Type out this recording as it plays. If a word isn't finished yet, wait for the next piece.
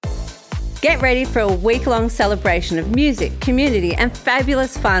Get ready for a week-long celebration of music, community and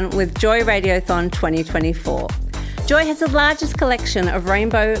fabulous fun with Joy Radiothon 2024. Joy has the largest collection of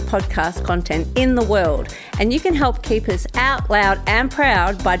rainbow podcast content in the world, and you can help keep us out loud and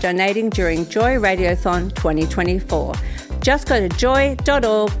proud by donating during Joy Radiothon 2024. Just go to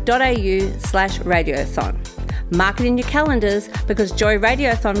joy.org.au/radiothon. Mark it in your calendars because Joy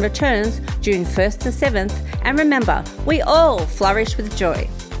Radiothon returns June 1st to 7th, and remember, we all flourish with joy.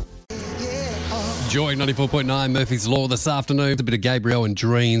 Joy 94.9 Murphy's Law this afternoon. A bit of Gabrielle and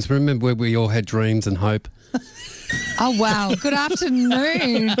dreams. Remember where we all had dreams and hope? Oh, wow. Good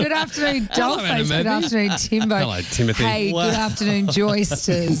afternoon. Good afternoon, Dollface. Good afternoon, Timbo. Hello, Timothy. Hey, good afternoon,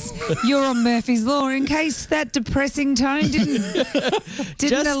 Joysters. You're on Murphy's Law in case that depressing tone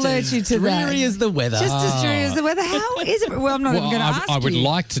didn't alert you to that. Dreary as the weather. Just as dreary as the weather. How is it? Well, I'm not even going to ask you. I would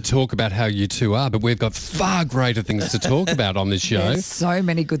like to talk about how you two are, but we've got far greater things to talk about on this show. There's so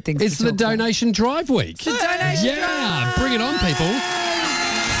many good things It's to the talk about. donation drive week. The donation drive. Bring it on, people.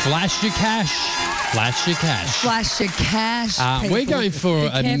 Flash your cash. Flash your cash. Flash your cash. We're going for Be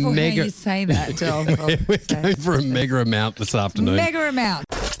a careful mega. how you say that, Doll. We're going for a mega amount this afternoon. Mega amount.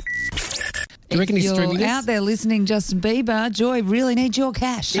 Do you reckon he's If streaming you're this? out there listening, Justin Bieber, Joy really needs your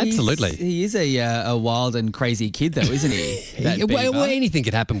cash. Absolutely. He is a wild and crazy kid, though, isn't he? That Well, Bieber. anything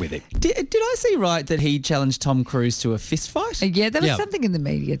could happen with him. Did I see right that he challenged Tom Cruise to a fist fight? Yeah, there was Yeah. something in the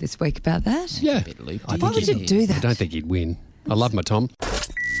media this week about that. Yeah. bit loopy, I isn't Why think would he'd- you do that? I don't think he'd win. I love my Tom.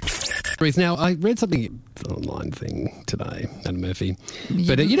 Now, I read something online thing today, Adam Murphy.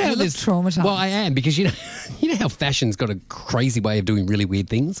 But you know how look there's traumatised. Well, I am because you know how fashion's got a crazy way of doing really weird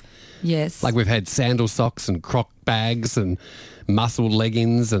things. Yes. Like we've had sandal socks and croc bags and muscle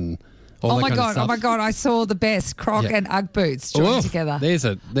leggings and all Oh that my kind of god! stuff. Oh my god! I saw the best Croc Yeah. and UGG boots joined Oh, together. There's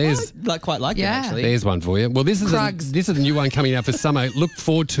Quite like Yeah. it, actually. There's one for you. Well, this is Krugs. this is a new one coming out for summer. Look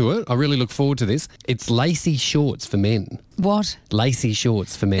forward to it. I really look forward to this. It's lacy shorts for men. What? Lacy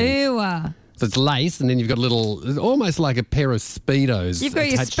shorts for men. Ew. So it's lace, and then you've got a little, almost like a pair of Speedos. You've got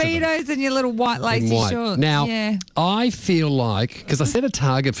your attached to them Speedos and your little white in lacy white. shorts. Now, yeah. I feel like, because I set a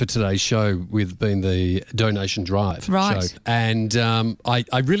target for today's show with being the donation drive Right. show, and I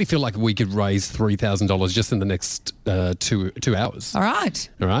really feel like we could raise $3,000 just in the next 2 hours. All right.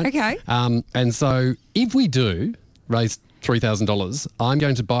 All right. Okay. And so if we do raise $3,000, I'm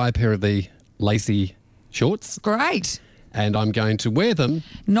going to buy a pair of the lacy shorts, Great. and I'm going to wear them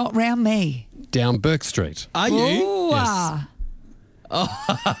Not round me. down Burke Street. Are you? Ooh. Yes.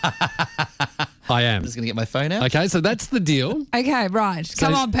 I am. Just going to get my phone out. Okay, so that's the deal. Okay, right.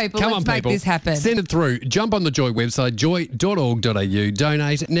 Come on, people. Let's make this happen. Send it through. Jump on the Joy website, joy.org.au.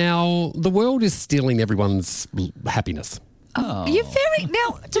 Donate. Now, the world is stealing everyone's happiness. You're very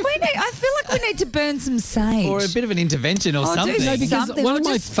now. Do we need? I feel like we need to burn some sage. Or a bit of an intervention or Oh, something. do because something. one of Or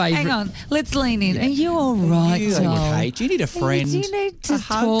my just- favourite- Hang on. Let's lean in. Are you all right, You Joel? okay? Do you need a friend? Do you need to A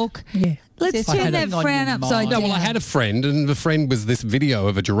hug? talk? Yeah. Let's There's turn that something on frown your upside mind. No, down. well, I had a friend, and the friend was this video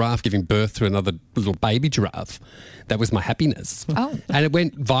of a giraffe giving birth to another little baby giraffe. That was my happiness. Oh. And it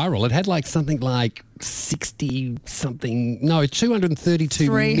went viral. It had like something like 232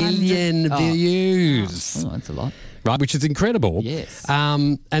 300. million views. Oh, that's a lot. Right, which is incredible. Yes.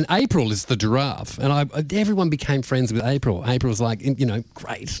 And April is the giraffe. And everyone became friends with April. April's like,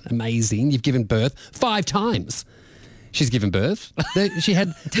 great, amazing. You've given birth 5 times. She's given birth.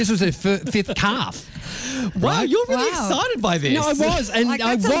 This was her fifth calf. Wow, you're really Wow. excited by this. No, I was. And Like,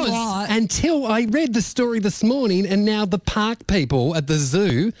 I that's a was lot. until I read the story this morning, and now the park people at the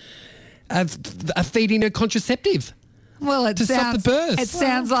zoo are feeding her contraceptive. Well, it to stop sounds, the birth. It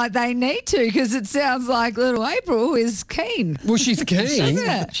sounds like they need to because it sounds like little April is keen. Well, she's keen. Isn't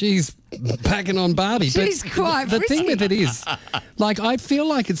it? She's packing on Barbie. She's but quite the thing frisky. with it is, like, I feel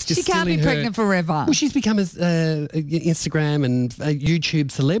like it's just She can't still be in her- pregnant forever. Well, she's become a Instagram and a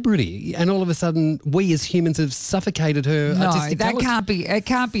YouTube celebrity, and all of a sudden, we as humans have suffocated her No, artistic that talent. can't be. It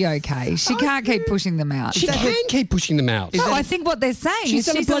can't be okay. She can't keep pushing them out. She can keep pushing them out. No, I think what they're saying She's is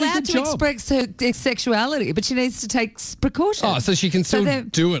done a she's bloody allowed good to job. express her sexuality, but she needs to take precautions. Oh, so she can So still they're-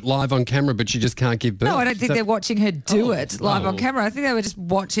 do it live on camera, but she just can't give birth. No, I don't think So- they're watching her do it live on camera. I think they were just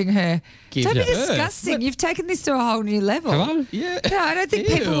watching her. Give Don't be birth. disgusting. You've taken this to a whole new level. Have I? Yeah. No, I don't think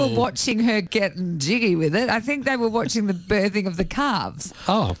people Ew. were watching her getting jiggy with it. I think they were watching the birthing of the calves.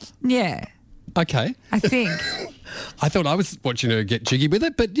 Oh, Yeah, okay. I think. I thought I was watching her get jiggy with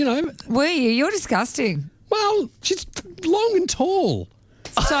it, but, Were you? You're disgusting. well, she's long and tall.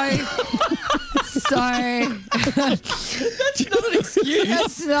 So, So That's not an excuse.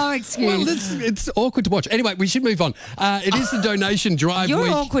 that's no excuse. Well, it's awkward to watch. Anyway, we should move on. It is the donation drive You're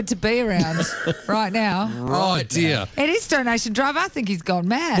week. awkward to be around right now. Oh, dear. It is donation drive. I think he's gone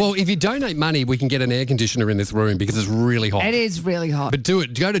mad. Well, if you donate money, we can get an air conditioner in this room because it's really hot. it is really hot. But do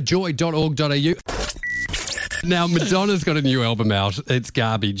it. Go to joy.org.au. Now, Madonna's got a new album out. It's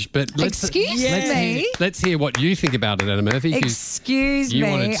garbage. But Excuse me? Let's hear what you think about it, Anna Murphy. 'cause Excuse you me.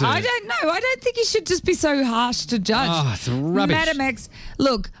 wanted to- I don't know. I don't think you should just be so harsh to judge. Oh, it's rubbish. Madam X,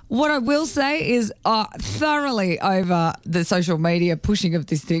 look, what I will say is thoroughly over the social media pushing of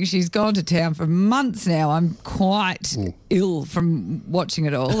this thing. She's gone to town for months now. I'm quite ill from watching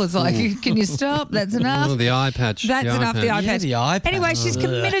it all. It's like, can you stop? That's enough. Oh, the eye patch. That's The eye enough. The patch. eye Yeah, patch. the eye patch. Anyway, she's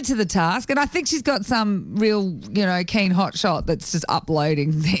committed to the task, and I think she's got some real, keen hot shot that's just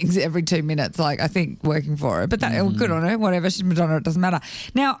uploading things every 2 minutes. Like, I think working for her, but that good on her. Whatever, she's Madonna. It doesn't matter.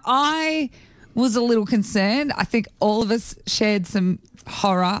 Now, I was a little concerned. I think all of us shared some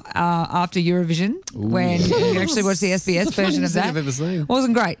horror after Eurovision when you actually watched the SBS the version of funniest thing that. I've ever seen.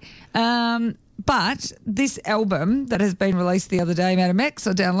 Wasn't great. But this album that has been released the other day, Madam X,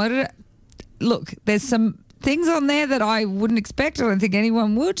 I downloaded it. Look, there's some things on there that I wouldn't expect. I don't think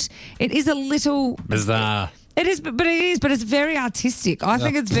anyone would. It is a little Bizarre. It is, but it's very artistic. I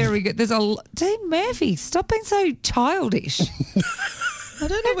think it's very good. There's Dean Murphy, stop being so childish. I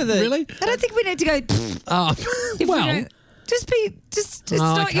don't know whether Really? I don't think we need to go. Oh, If we well. don't- it's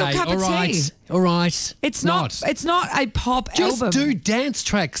not your cup all of right. tea. All right. It's not a pop Just album. do dance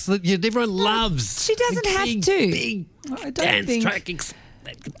tracks that everyone loves. she doesn't have Big, to. Big I don't dance think- track.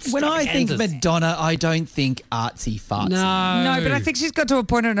 when I think extravaganzas. Madonna, I don't think artsy fartsy. No. No, but I think she's got to a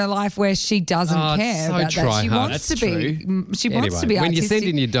point in her life where she doesn't Oh, it's care so about that. She try-hard. wants That's to be. She wants to be when artistic. you send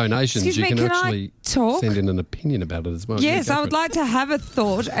in your donations, Excuse you me, can can I actually talk? send in an opinion about it as well. Yes, Yeah, go I for would it. like to have a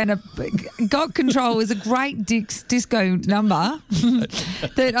thought, and God Control is a great disco number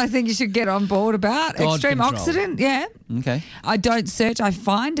that I think you should get on board about. God Extreme Control. Oxidant, yeah. Okay. I don't search, I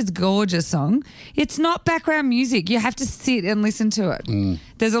find it's a gorgeous song. It's not background music. You have to sit and listen to it.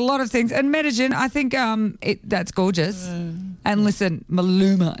 There's a lot of things. And Medigen, I think that's gorgeous. And listen,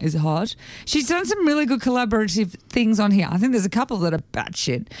 Maluma is hot. She's done some really good collaborative things on here. I think there's a couple that are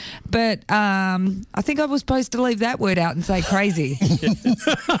batshit. But I think I was supposed to leave that word out and say crazy.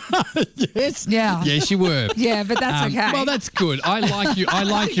 Yes. Yeah. Yes, you were. Yeah, but that's okay. Well, that's good. I like you. I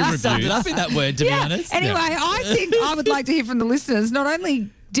like your You summed it up reviews. in that word, to be honest. Anyway, I think I would like to hear from the listeners. Not only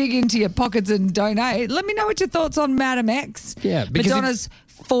dig into your pockets and donate, let me know what your thoughts on Madam X. Yeah, because Madonna's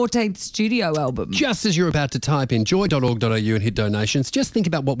 14th studio album. Just as you're about to type in joy.org.au and hit donations, just think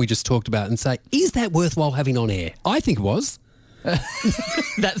about what we just talked about and say, is that worthwhile having on air? I think it was.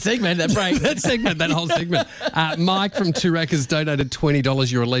 That segment, that break. That whole segment. Mike from Toorak has donated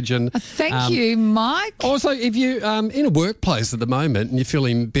 $20. You're a legend. Thank you, Mike. Also, if you're in a workplace at the moment and you're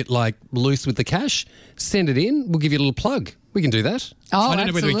feeling a bit like loose with the cash, send it in. We'll give you a little plug. We can do that. Oh, I don't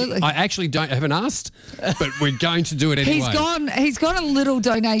know absolutely. I actually haven't asked, but we're going to do it anyway. He's gone a little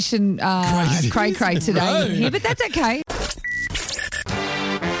donation cray today in here, but that's okay.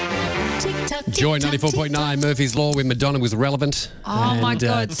 Joy 94.9, Murphy's Law with Madonna was relevant. Oh, my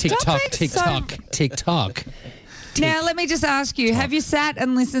God. Stop TikTok, being TikTok. Now, let me just ask you, have you sat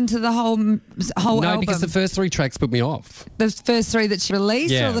and listened to the whole No, album? because the first three tracks put me off. The first three that she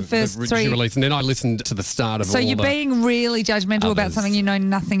released or the first she three? released, and then I listened to the start of So all you're the... being really judgmental about others. something you know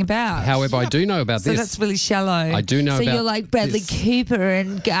nothing about. However, I do know about So this. that's really shallow. I do know So about you're like Bradley this. Cooper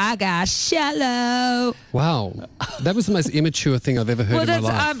and Gaga, shallow. Wow, that was the most immature thing I've ever heard Well, in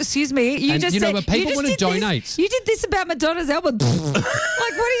my that's life. excuse me. You And just you know said what, people you just wanna did donate. This, you did this about Madonna's album. Like,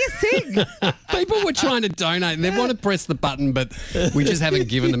 what do you think? People were trying to donate and they want to press the button, but we just haven't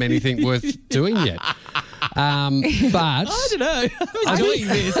given them anything worth doing yet. But I don't know. I'm enjoying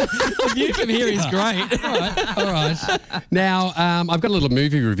this. The view from here is great. all right. Now, I've got a little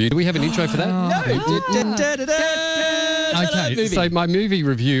movie review. Do we have an intro for that? Okay, so my movie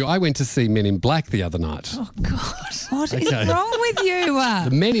review, I went to see Men in Black the other night. Oh God, what is Okay. wrong with you? The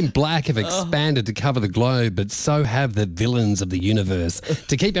Men in Black have expanded to cover the globe, but so have the villains of the universe.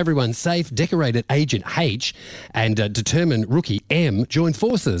 To keep everyone safe, decorated Agent H and determined rookie M join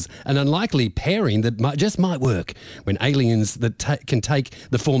forces, an unlikely pairing that just might work. When aliens that can take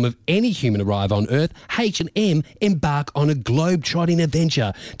the form of any human arrive on Earth, H and M embark on a globe-trotting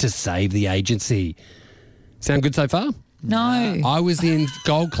adventure to save the agency. Sound good so far? No. I was in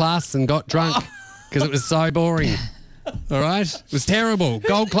gold class and got drunk because it was so boring. All right? It was terrible.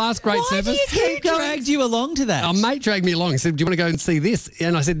 Gold class, great Why do service. you keep Who going? dragged you along to that? Our mate dragged me along. He said, do you want to go and see this?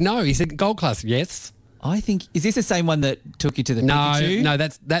 And I said, no. He said, gold class, yes. I think, is this the same one that took you to the Pikachu? No,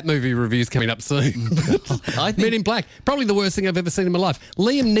 that movie review's coming up soon. I think Men in Black, probably the worst thing I've ever seen in my life.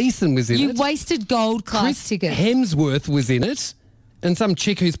 Liam Neeson was in You it. wasted gold class Chris tickets. Hemsworth was in it. And some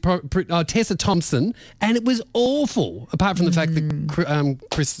chick who's Tessa Thompson, and it was awful. Apart from the fact that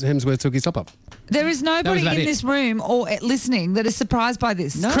Chris Hemsworth took his top off. There is nobody about in it. this room or listening that is surprised by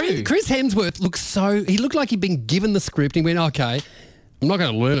this. No. Chris Hemsworth he looked like he'd been given the script. And he went, okay, I'm not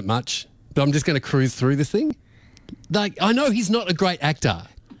going to learn it much, but I'm just going to cruise through this thing. Like, I know he's not a great actor.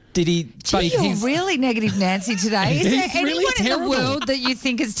 did he? Gee, you're really negative Nancy today. Is there He's anyone really in the terrible. world that you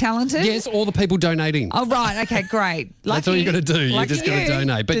think is talented? Yes, all the people donating. Oh, right. Okay, great. That's all you got to do. You're Lucky just going you. to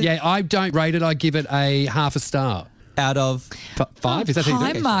donate. But yeah, I don't rate it. I give it a half a star. Out of 5? Is that how you do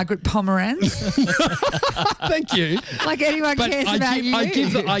Hi, it? Margaret Pomeranz. Thank you. Like anyone But cares about you.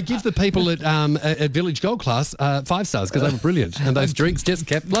 I give the people at Village Gold Class 5 stars because they were brilliant. And those drinks just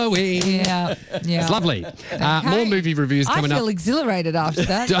kept flowing. Yeah, yeah. It's lovely. More movie reviews coming I feel up. exhilarated after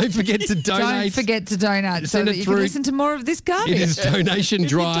that. Don't forget to donate. Don't forget to donate so Send that it you through. can listen to more of this garbage. It is Donation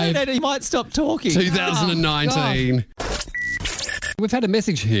Drive He might stop talking. 2019. We've had a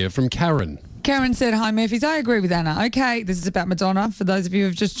message here from Karen. Karen said, hi, Murphys. I agree with Anna. Okay, this is about Madonna. For those of you who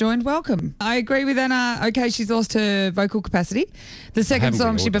have just joined, welcome. I agree with Anna. Okay, she's lost her vocal capacity. The second haven't we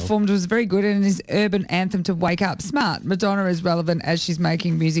song she all, though? performed was very good and is urban anthem to wake up. Smart. Madonna is relevant as she's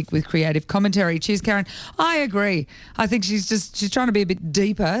making music with creative commentary. Cheers, Karen. I agree. I think she's trying to be a bit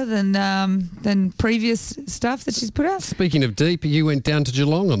deeper than previous stuff that she's put out. Speaking of deep, you went down to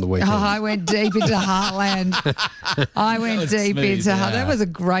Geelong on the weekend. Oh, I went deep into Heartland. I went deep smooth, into Heartland. yeah. That was a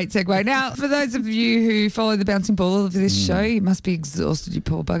great segue. Now, for those of you who follow the bouncing ball of this show, you must be exhausted, you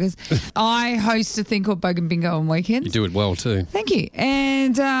poor buggers. I host a thing called Bogan Bingo on weekends. You do it well too. Thank you.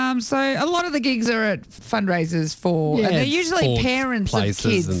 And so a lot of the gigs are at fundraisers for, Yeah, and they're it's usually sports parents of places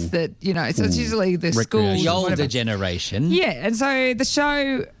kids and- that, so it's usually the schools. recreation. The or older whatever. generation. Yeah, and so the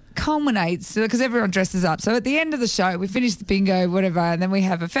show culminates because everyone dresses up. So at the end of the show, we finish the bingo, whatever, and then we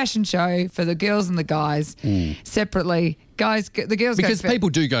have a fashion show for the girls and the guys separately. The girls Because go first. people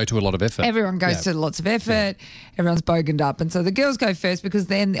do go to a lot of effort. Everyone goes to lots of effort. Everyone's boganed up, and so the girls go first because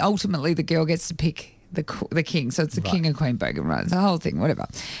then ultimately the girl gets to pick the king. So it's the king and queen bogan, right? It's the whole thing, whatever.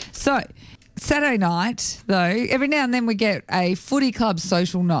 So Saturday night, though, every now and then we get a footy club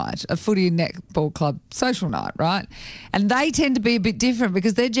social night, a footy and netball club social night, right? And they tend to be a bit different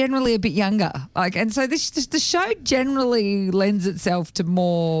because they're generally a bit younger. And so the show generally lends itself to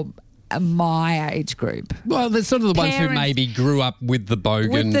more my age group. Well, they're sort of the ones who Parents- maybe grew up with the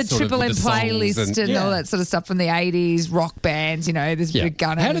Bogan With the sort of Triple M with the songs playlist and all that sort of stuff from the 80s, rock bands, there's a bit of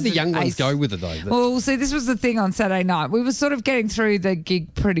Gunners. How did the and young ones Ace. go with it though? Well, see, this was the thing on Saturday night. We were sort of getting through the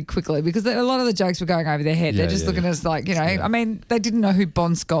gig pretty quickly because a lot of the jokes were going over their head. Yeah, They're just yeah, looking yeah. at us like, I mean, they didn't know who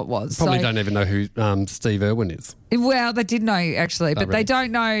Bon Scott was. Probably so, don't even know who Steve Irwin is. Well, they did know actually, but really? they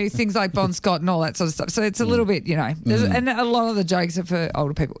don't know things like Bon Scott and all that sort of stuff. So it's a little bit, and a lot of the jokes are for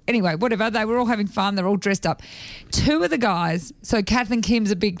older people. Anyway, whatever. They were all having fun. They're all dressed up. Two of the guys, so Kath and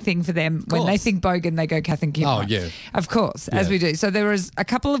Kim's a big thing for them. When they think Bogan, they go Kath and Kim. Oh, right? yeah. Of course, as Yeah. we do. So there was a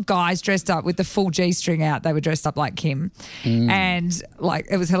couple of guys dressed up with the full G-string out. They were dressed up like Kim. And like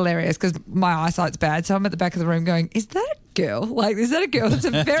it was hilarious because my eyesight's bad. So I'm at the back of the room going, is that a girl? Like, is that a girl? It's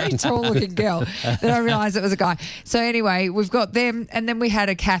a very tall looking girl. Then I realised it was a guy. So anyway, we've got them, and then we had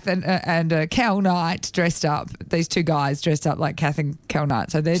a Kath and a Cal Knight dressed up. These two guys dressed up like Kath and Cal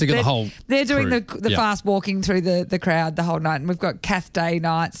Knight. So So you got the whole they're doing crew. the Yeah. fast walking through the crowd the whole night, and we've got Kath Day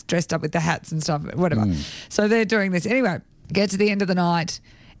Knights dressed up with the hats and stuff, whatever. So they're doing this anyway. Get to the end of the night,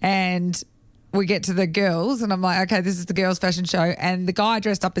 and we get to the girls, and I'm like, okay, this is the girls' fashion show. And the guy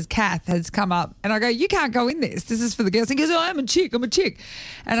dressed up as Kath has come up, and I go, you can't go in this. This is for the girls. And he goes, oh, I'm a chick.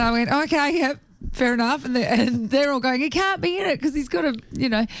 And I went, okay, yep, fair enough. And they're all going, he can't be in it because he's got a,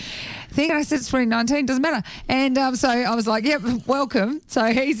 thing. And I said, it's 2019, doesn't matter. And so I was like, yep, welcome. So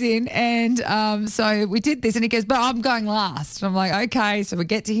he's in. And so we did this, and he goes, but I'm going last. And I'm like, okay. So we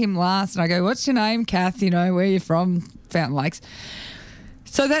get to him last, and I go, what's your name, Kath? Where you from? Fountain Lakes.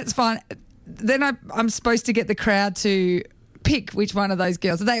 So that's fine. Then I'm supposed to get the crowd to pick which one of those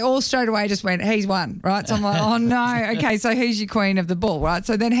girls. They all straight away just went, he's one, right? So I'm like, oh no, okay, so who's your queen of the ball, right?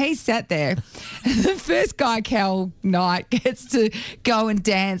 So then he sat there, and the first guy, Cal Knight, gets to go and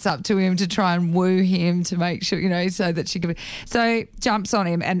dance up to him to try and woo him to make sure, so that she can. So jumps on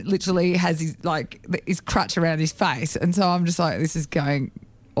him and literally has his crutch around his face, and so I'm just like, this is going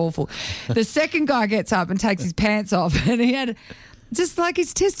awful. The second guy gets up and takes his pants off, and he had just like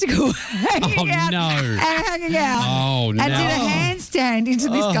his testicle hanging out. no. Hanging out. Oh, no. And did a handstand into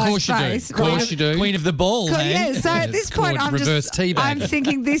this Of guy's course you do. face. Of course you do. Queen of the ball. Hey? Yeah, so at this point, called I'm reverse teabag. I'm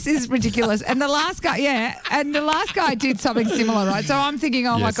thinking this is ridiculous. And the last guy, did something similar, right? So I'm thinking,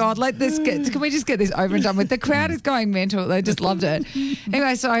 oh my Yes. God, can we just get this over and done with? The crowd is going mental. They just loved it.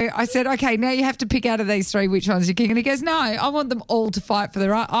 Anyway, so I said, okay, now you have to pick out of these three which one's your king. And he goes, no, I want them all to fight for the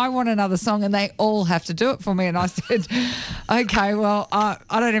right. I want another song and they all have to do it for me. And I said, okay, well, I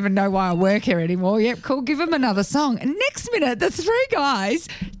don't even know why I work here anymore. Yep, cool, give him another song. And next minute, the three guys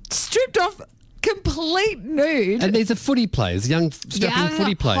stripped off complete nude. And these are footy players, young strapping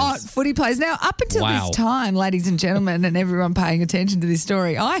footy players. Hot footy players. Now, up until Wow. this time, ladies and gentlemen, and everyone paying attention to this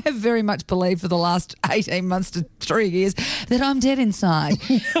story, I have very much believed for the last 18 months to 3 years that I'm dead inside.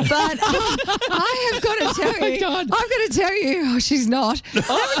 But I have got to tell you, God. I've got to tell you, she's not. That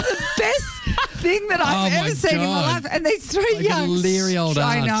was the best thing that I've Oh, ever my seen in my God. life. And these three Like a young, leery old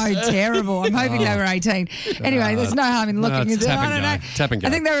I aunts. know, terrible. I'm hoping they were 18. Anyway, there's no harm in looking. it's at tap I and don't go. know. Tap and go.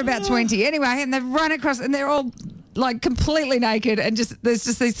 I think they were about 20. Anyway, and they've run across, and they're all like completely naked, and there's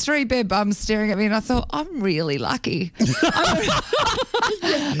just these three bare bums staring at me, and I thought, I'm really lucky. I'm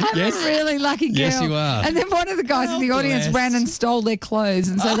Yes. a really lucky girl. Yes, you are. And then one of the guys in the audience bless. ran and stole their clothes,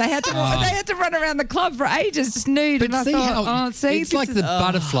 and so they had to run around the club for ages, just nude. and I thought, it's this like is- the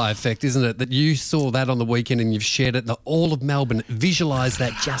butterfly effect, isn't it? That you saw that on the weekend and you've shared it. All of Melbourne visualised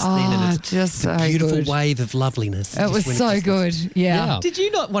that just then, and it's just a so beautiful good. wave of loveliness. It was just went so across good. Yeah. Yeah. Did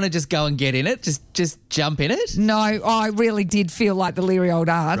you not want to just go and get in it? Just jump in it? No, I really did feel like the leery old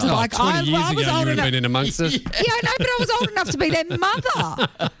aunt. Oh, Like 20 I years was ago, you old would have enough. been in amongst us. Yeah, I know, but I was old enough to be their mother.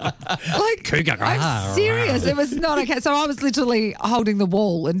 Like, Cougar. I'm serious. It was not okay. So I was literally holding the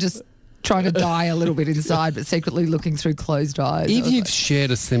wall and just trying to die a little bit inside, but secretly looking through closed eyes. I If was you've like,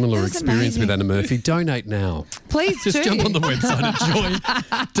 shared a similar That was experience with amazing. Anna Murphy, donate now. please Just do. jump on the website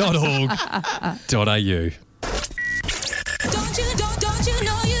at joy.org.au. Don't you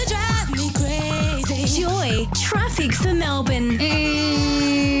know you drive me crazy? Joy, traffic for Melbourne.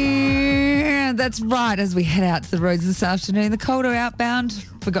 Yeah, that's right. As we head out to the roads this afternoon, the Calder outbound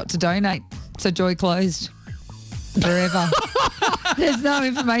forgot to donate, so Joy closed forever. There's no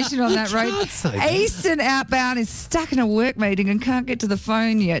information on that road. can't say that. Eastern outbound is stuck in a work meeting and can't get to the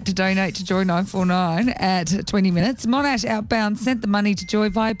phone yet to donate to Joy 949 at 20 minutes. Monash outbound sent the money to Joy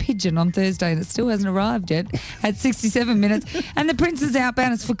via pigeon on Thursday and it still hasn't arrived yet at 67 minutes. And the Prince's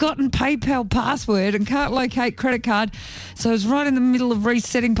outbound has forgotten PayPal password and can't locate credit card, so it's right in the middle of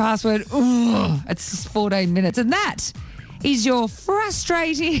resetting password. Ugh, it's just 14 minutes. And that is your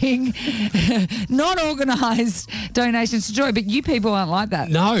frustrating, not organised donations to Joy. But you people aren't like that.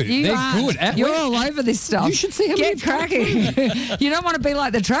 No, you they're aren't. good. You're all over this stuff. You should see how many Get cracking. You don't want to be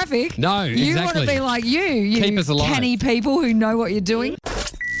like the traffic. No, You want exactly. to be like you Keep us alive. canny people who know what you're doing.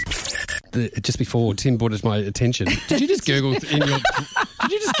 Just before Tim brought it to my attention, did you just gurgle in your?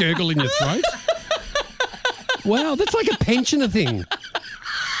 Did you just gurgle in your throat? Wow, that's like a pensioner thing.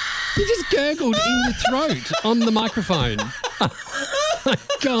 You just gurgled in your throat on the microphone. Oh my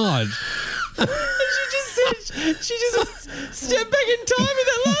God. She just stepped back in time in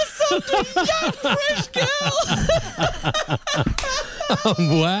that last song to young, fresh girl. Oh,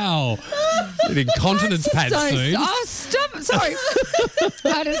 wow. An incontinence pad soon. Oh, stop. Sorry.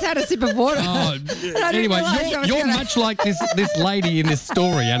 I just had a sip of water. Oh, I didn't anyway, realise I was you're gonna- much like this lady in this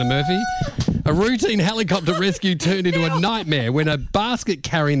story, Anna Murphy. A routine helicopter rescue turned into a nightmare when a basket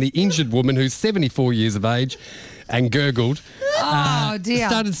carrying the injured woman, who's 74 years of age and gurgled, Oh, dear.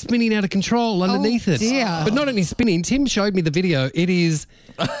 started spinning out of control underneath it. dear. But not only spinning. Tim showed me the video. It is...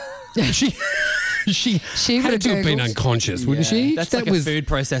 She would had have to have been gurgled. unconscious, wouldn't she? That's like a food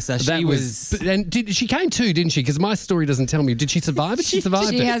processor. She was... And she came to, didn't she? Because my story doesn't tell me. Did she survive it? She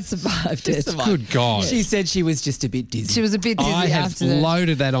survived She it. has survived it. Good God. She said she was just a bit dizzy. She was a bit dizzy I have after the...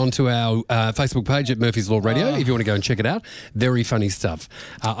 loaded that onto our Facebook page at Murphy's Law Radio if you want to go and check it out. Very funny stuff.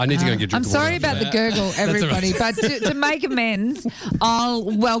 I need to go and get a I'm drink of sorry water about after the that. gurgle, everybody, but to make amends, I'll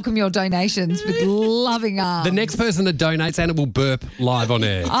welcome your donations with loving arms. The next person that donates, Anna will burp live on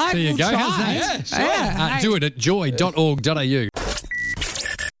air. I there you will go. try. How's that? Yeah, Do it at joy.org.au.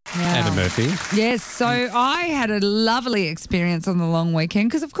 Anna Murphy. Yes, so I had a lovely experience on the long weekend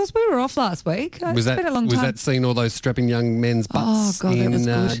because, of course, we were off last week. Was it's been a long was time. that seeing all those strapping young men's butts God, that in was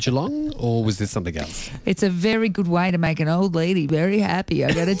good. Geelong, or was this something else? It's a very good way to make an old lady very happy,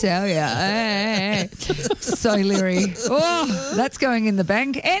 I got to tell you. Hey. So leery. Oh, that's going in the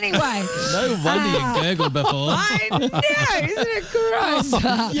bank. Anyway. No wonder you gurgled before. I know, isn't it gross?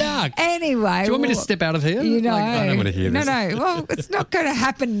 Yuck. Anyway. Do you want me to step out of here? You know. Like, I don't want to hear this. No. Well, it's not going to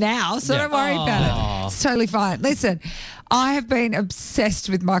happen now, so don't worry about it. It's totally fine. Listen, I have been obsessed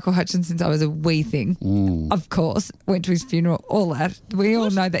with Michael Hutchence since I was a wee thing. Of course, went to his funeral, all that. We all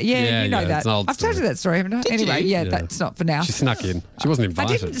know that. Yeah, you know that. it's an old I've told you story. that story, haven't I? Anyway, Yeah. that's not for now. She snuck in. She wasn't I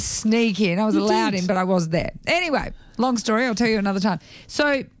invited. didn't sneak in. I was allowed in, but I was there. Anyway, long story. I'll tell you another time.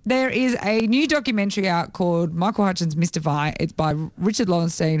 So there is a new documentary out called Michael Hutchence Mystify. It's by Richard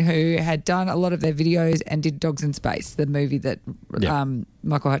Lowenstein, who had done a lot of their videos and did Dogs in Space, the movie that Yeah.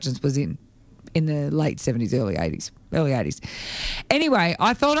 Michael Hutchence was in the late 70s, early 80s. Anyway,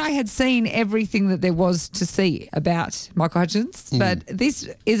 I thought I had seen everything that there was to see about Michael Hutchence, but this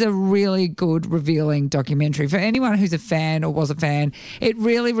is a really good, revealing documentary. For anyone who's a fan or was a fan, it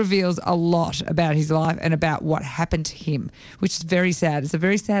really reveals a lot about his life and about what happened to him, which is very sad. It's a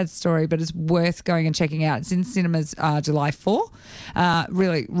very sad story, but it's worth going and checking out. It's in cinemas July 4.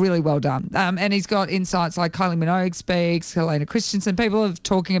 Really, really well done. And he's got insights like Kylie Minogue speaks, Helena Christensen. People are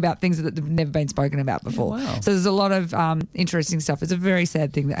talking about things that have never been spoken about before. wow. So there's a lot of interesting stuff. It's a very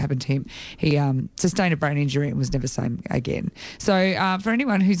sad thing that happened to him. He sustained a brain injury and was never same again. So for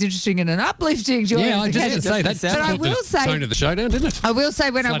anyone who's interested in an uplifting, Yeah, I just occasion- going to say that. But I will say, tone of the showdown, didn't it? I will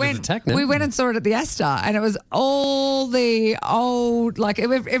say when I Flood of went, attack now. we went and saw it at the Astor, and it was all the old, like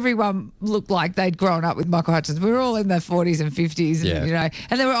everyone looked like they'd grown up with Michael Hutchence. We were all in their 40s and 50s, Yeah. and, you know,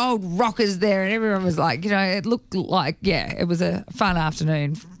 and there were old rockers there, and everyone was like, you know, it looked like, yeah, it was a fun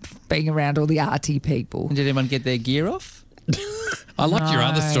afternoon being around all the arty people. Did anyone get their gear off? I liked your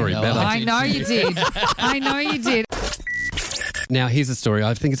other story No, better. I know you did. I know you did. Now, here's a story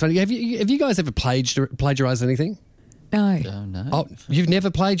I think it's funny. Have you guys ever plagiarised anything? No, Oh, no. Oh, you've never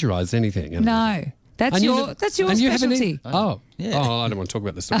plagiarised anything? have you? no. That's And you your ne- that's your and you haven't specialty. Oh, Yeah. Oh, I don't want to talk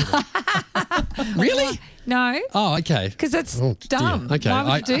about this story. Really? No, Oh, okay. because that's Oh, dear. dumb. Okay. Why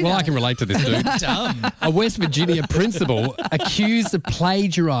would you do well, that? I can relate to this, dude. Dumb. A West Virginia principal accused of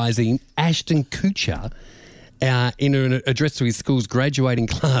plagiarising Ashton Kutcher in an address to his school's graduating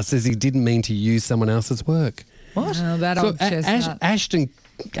class, says he didn't mean to use someone else's work. Oh, that So old chestnut. Ashton,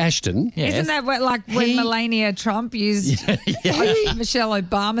 Yes. Isn't that what, like when He- Melania Trump used Michelle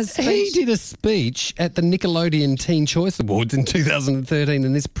Obama's he speech? did a speech at the Nickelodeon Teen Choice Awards in 2013,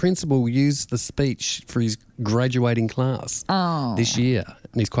 and this principal used the speech for his graduating class this year,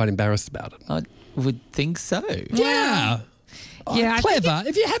 and he's quite embarrassed about it. I would think so. Yeah. Yeah, I think clever.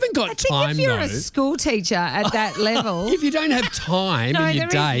 If you haven't got I think time, if you're though, a school teacher at that level, if you don't have time No, in your there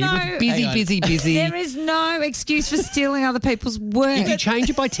is day, no- with busy, Hang on. busy, there is no excuse for stealing other people's work. if you change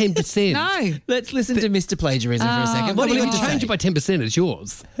it by 10%. No, Let's listen to Mr. Plagiarism for a second. What Well, do you if have you to change say? it by 10%, it's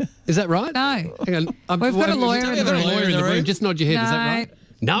yours. Is that right? No. Hang on. We've got a lawyer in the room. lawyer in the room. Just nod your head. Is that right?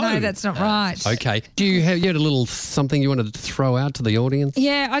 No, that's not right. Okay. Do you had a little something you wanted to throw out to the audience?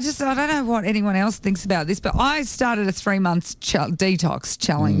 Yeah, I don't know what anyone else thinks about this, but I started a 3-month detox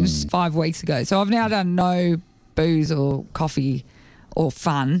challenge 5 weeks ago. So I've now done no booze or coffee or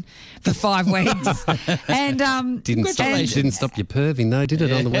fun for 5 weeks. And Didn't stop your perving, though, did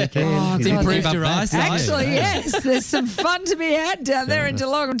it, on the weekend? Oh, You God. didn't Improved keep up your that. eyesight. actually, yes, there's some fun to be had down there in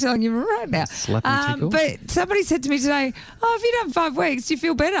Geelong, I'm telling you right now. Slap and tickle. But somebody said to me today, oh, have you done 5 weeks? Do you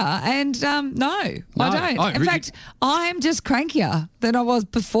feel better? And no, I don't. Oh, In really? fact, I'm just crankier than I was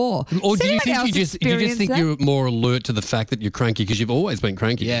before. Or Does do you anyone think else you just experience think that? you're more alert to the fact that you're cranky because you've always been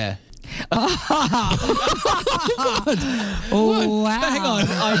cranky? Yeah. Oh, wow. Hang on.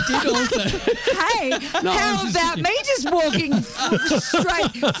 I did also. Hey, how about me just walking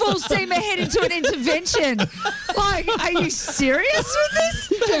straight, full steam ahead into an intervention? Like, are you serious with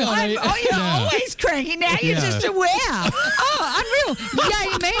this? You're always cranky. Now you're just aware. Oh, unreal.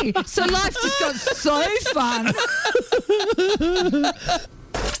 Yay me. So life just got so fun.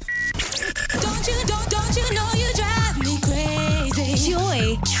 Don't you know you drive me crazy?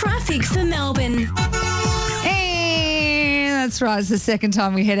 Joy, traffic for Melbourne. And that's right. It's the second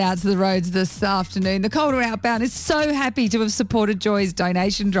time we head out to the roads this afternoon. The Colder Outbound is so happy to have supported Joy's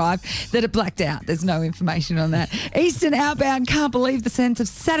donation drive that it blacked out. There's no information on that. Eastern Outbound can't believe the sense of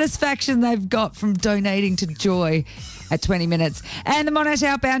satisfaction they've got from donating to Joy at 20 minutes. And the Monash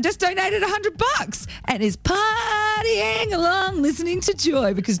Outbound just donated $100 and is partying along listening to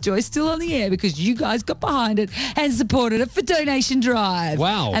Joy because Joy's still on the air because you guys got behind it and supported it for Donation Drive.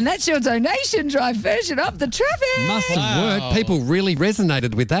 Wow. And that's your Donation Drive version of the traffic. Must have worked. People really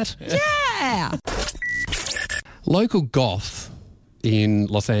resonated with that. Yeah. Local goth in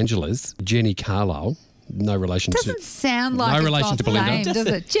Los Angeles, Jenny Carlisle, no relation Doesn't to... sound like No a relation goth to Belinda. name, does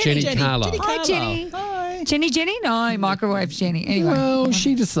it? Jenny Carlisle. Hi, Jenny. Hi. Jenny? No, microwave Jenny. Anyway. Well,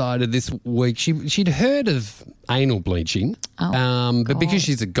 she decided this week she'd heard of anal bleaching, but because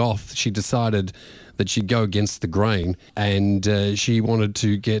she's a goth, she decided that she'd go against the grain and she wanted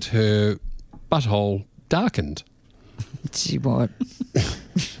to get her butthole darkened. Gee, what?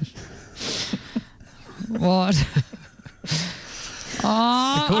 What?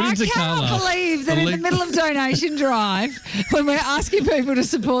 Oh, According I to cannot Carla, believe that the in the link- middle of donation drive, when we're asking people to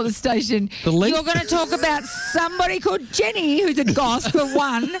support the station, The link- you're going to talk about somebody called Jenny, who's a goss for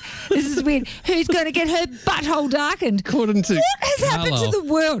one. This is weird. Who's going to get her butthole darkened? According to What has happened Carla, to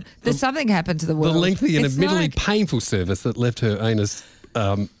the world? There's something happened to the the world. lengthy and It's admittedly like- painful service that left her anus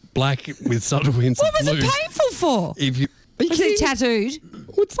black with subtle hints What of was blue. it painful for? If you, are you Was it kidding? tattooed?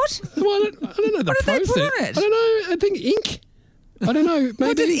 What? Well, I don't know the What did they process. put on it? I don't know. I think ink. I don't know.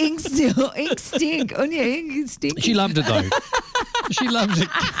 What did Maybe ink still? Ink stink. On your ink stink. she loved it though. She loved it.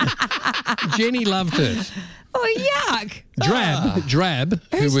 Jenny loved it. Oh, yuck. Drab,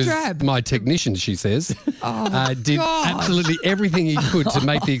 who Who's was Drab? my technician, she says, did gosh. absolutely everything he could to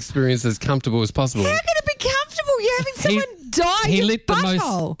make the experience as comfortable as possible. How can it be comfortable? You're having someone die He your lit the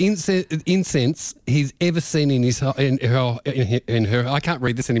butthole. most incense he's ever seen in in her. I can't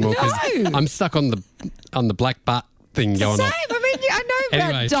read this anymore because No. I'm stuck on the black butt thing going Same. on. I mean, I know about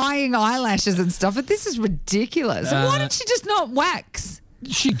Anyway. dyeing eyelashes and stuff, but this is ridiculous. Why did she just not wax?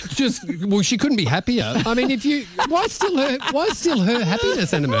 She she couldn't be happier. I mean, why still her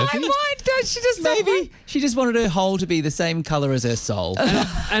happiness, Anna Murphy? Why don't she just not Maybe wax? she just wanted her hole to be the same colour as her soul.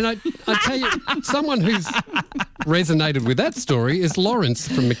 And I tell you, someone who's resonated with that story is Lawrence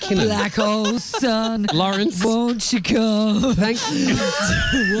from McKinnon. Black hole sun, Lawrence, won't you come? thank you.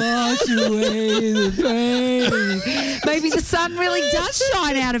 Wash away the pain. Maybe the sun really does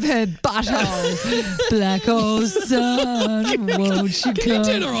shine out of her butthole. Black hole sun, won't you Can you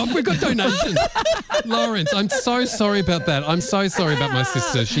turn come? her off? We've got donations. Lawrence, I'm so sorry about that. I'm so sorry about my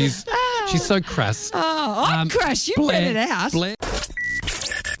sister. She's so crass. Oh, I'm crushed. You read it out. Blair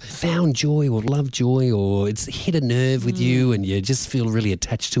found joy or love joy or it's hit a nerve with you and you just feel really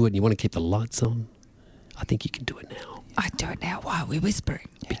attached to it and you want to keep the lights on. I think you can do it now I don't know why we're whispering.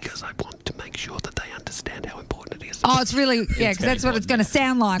 because I want to make sure that they understand how important it is. Oh, it's really, yeah, because that's what it's going to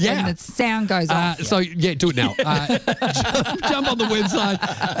sound like Yeah. when the sound goes off. So, yeah, do it now. Jump on the website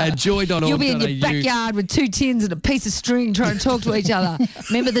at joy.org.au. You'll be in your backyard with 2 tins and a piece of string trying to talk to each other.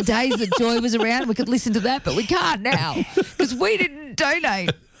 Remember the days that Joy was around? We could listen to that, but we can't now because we didn't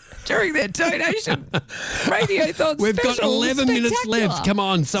donate during that donation radiothon We've got special. 11 minutes Spectacular. left. Come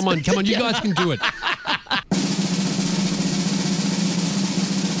on, someone. Come on, you guys can do it.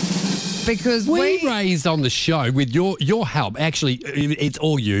 Because We raised on the show with your help. Actually, it's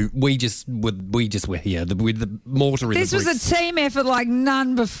all you. We just were here with the mortar in this the was bricks. a team effort like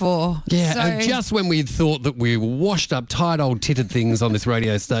none before. Yeah, So, and just when we thought that we were washed up, tired old titted things on this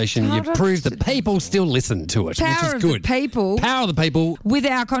radio station, you Tired old proved that people still listen to it, Power which is of the good. people. Power of the people. with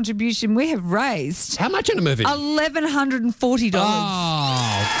our contribution, we have raised How much, Anna Murphy? $1,140.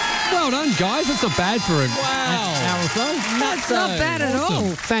 Oh, well done, guys. That's not bad for an hour or so. That's not bad at all.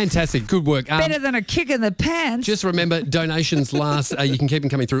 Fantastic. Good work. Better than a kick in the pants. Just remember, donations last. You can keep them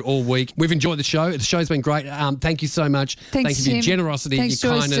coming through all week. We've enjoyed the show. The show's been great. Thank you so much. Thanks, Thank you for your Tim. generosity, Thanks,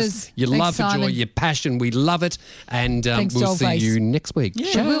 your Joysters. kindness, your Thanks, love for joy, Simon. your passion. We love it. And Thanks, we'll see Dollface. you next week. We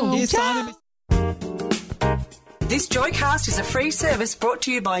will. Yes, Ciao. This Joycast is a free service brought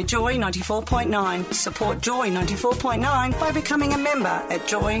to you by Joy 94.9. Support Joy 94.9 by becoming a member at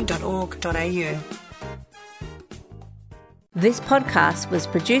joy.org.au. This podcast was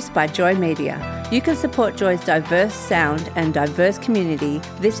produced by Joy Media. You can support Joy's diverse sound and diverse community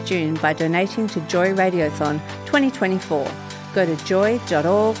this June by donating to Joy Radiothon 2024. Go to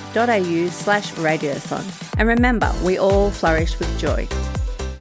joy.org.au/radiothon. And remember, we all flourish with joy.